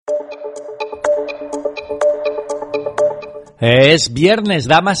Es viernes,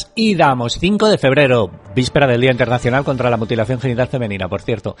 damas y damos, 5 de febrero, víspera del Día Internacional contra la Mutilación Genital Femenina, por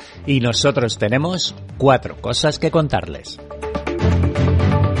cierto. Y nosotros tenemos 4 cosas que contarles.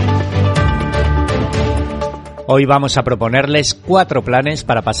 Hoy vamos a proponerles 4 planes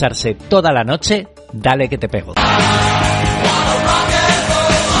para pasarse toda la noche, dale que te pego.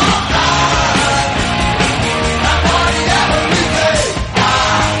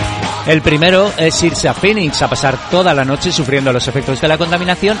 El primero es irse a Phoenix a pasar toda la noche sufriendo los efectos de la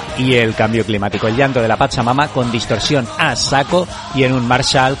contaminación y el cambio climático. El llanto de la Pachamama con distorsión a saco y en un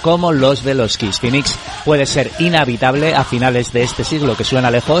Marshall como los de los Kiss. Phoenix puede ser inhabitable a finales de este siglo, que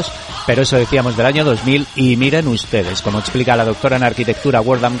suena lejos, pero eso decíamos del año 2000 y miren ustedes, como explica la doctora en arquitectura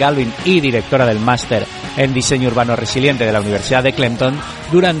Wardam Galvin y directora del máster en diseño urbano resiliente de la Universidad de Clemson,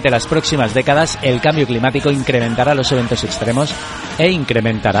 durante las próximas décadas el cambio climático incrementará los eventos extremos e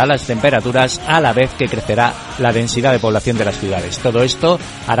incrementará las temperaturas a la vez que crecerá la densidad de población de las ciudades. Todo esto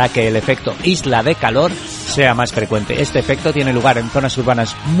hará que el efecto isla de calor sea más frecuente. Este efecto tiene lugar en zonas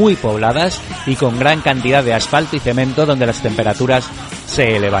urbanas muy pobladas y con gran cantidad de asfalto y cemento donde las temperaturas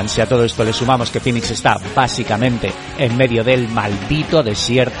se elevan. Si a todo esto le sumamos que Phoenix está básicamente en medio del maldito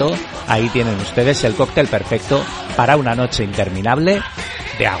desierto, ahí tienen ustedes el cóctel perfecto para una noche interminable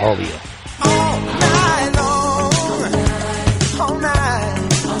de agobio.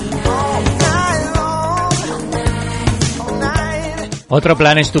 Otro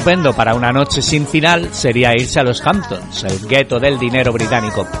plan estupendo para una noche sin final sería irse a los Hamptons, el gueto del dinero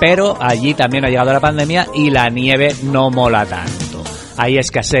británico, pero allí también ha llegado la pandemia y la nieve no mola tanto. Hay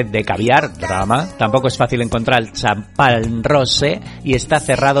escasez de caviar, drama, tampoco es fácil encontrar el champán rosé y está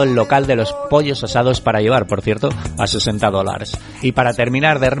cerrado el local de los pollos asados para llevar, por cierto, a $60. Y para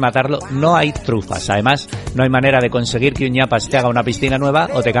terminar de rematarlo, no hay trufas. Además, no hay manera de conseguir que un ñapas te haga una piscina nueva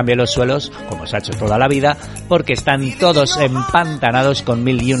o te cambie los suelos, como se ha hecho toda la vida, porque están todos empantanados con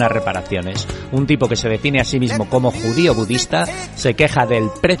 1001 reparaciones. Un tipo que se define a sí mismo como judío budista se queja del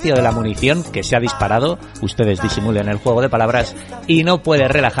precio de la munición que se ha disparado, ustedes disimulen el juego de palabras, y no puede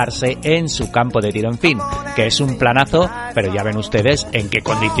relajarse en su campo de tiro. En fin, que es un planazo, pero ya ven ustedes en qué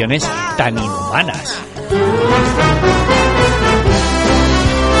condiciones tan inhumanas.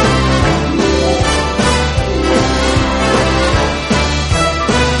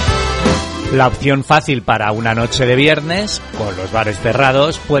 La opción fácil para una noche de viernes, con los bares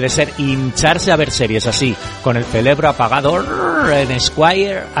cerrados, puede ser hincharse a ver series así. Con el cerebro apagado, en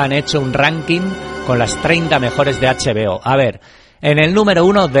Esquire han hecho un ranking con las 30 mejores de HBO. A ver, en el número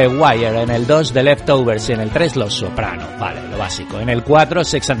 1, The Wire, en el 2, The Leftovers y en el 3, Los Soprano, vale, lo básico. En el 4,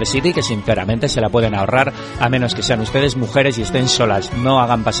 Sex and the City, que sinceramente se la pueden ahorrar a menos que sean ustedes mujeres y estén solas. No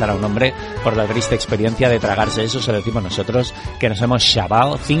hagan pasar a un hombre por la triste experiencia de tragarse eso, se lo decimos nosotros, que nos hemos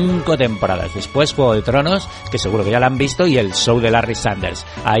chavado 5 temporadas. Después, Juego de Tronos, que seguro que ya la han visto, y el show de Larry Sanders.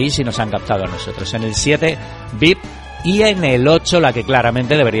 Ahí sí nos han captado a nosotros. En el 7, VIP. Y en el 8, la que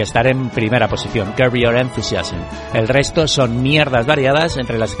claramente debería estar en primera posición, Curb Your Enthusiasm. El resto son mierdas variadas,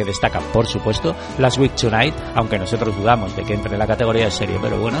 entre las que destacan, por supuesto, Last Week Tonight, aunque nosotros dudamos de que entre en la categoría de serie,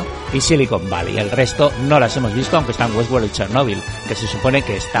 pero bueno, y Silicon Valley. El resto no las hemos visto, aunque están Westworld y Chernobyl, que se supone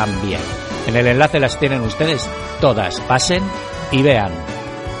que están bien. En el enlace las tienen ustedes todas. Pasen y vean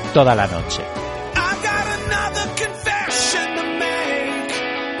toda la noche.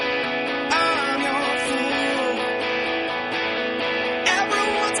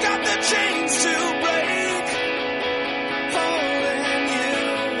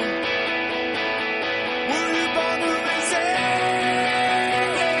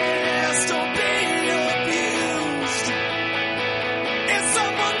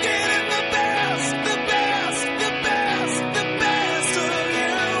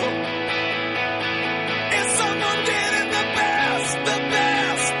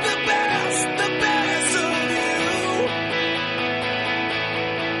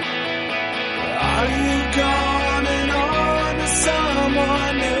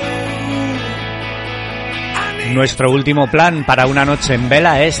 Nuestro último plan para una noche en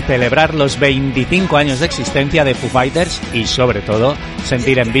vela es celebrar los 25 años de existencia de Foo Fighters y, sobre todo,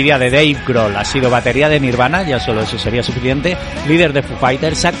 sentir envidia de Dave Grohl. Ha sido batería de Nirvana, ya solo eso sería suficiente. Líder de Foo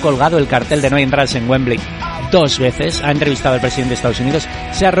Fighters, ha colgado el cartel de no entrarse en Wembley 2 veces, ha entrevistado al presidente de Estados Unidos,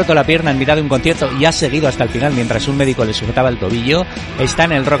 se ha roto la pierna en mitad de un concierto y ha seguido hasta el final mientras un médico le sujetaba el tobillo, está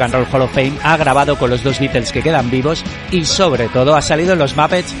en el Rock and Roll Hall of Fame, ha grabado con los 2 Beatles que quedan vivos y, sobre todo, ha salido en los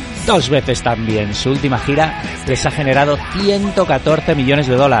Muppets 2 veces también. Su última gira les ha generado $114 millones.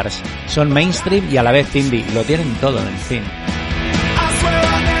 Son mainstream y a la vez indie, lo tienen todo, en fin.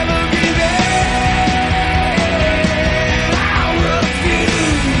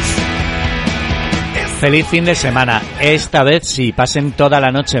 Feliz fin de semana. Esta vez sí, pasen toda la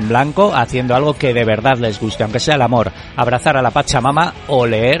noche en blanco haciendo algo que de verdad les guste, aunque sea el amor, abrazar a la Pachamama o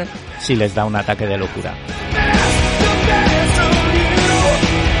leer si les da un ataque de locura.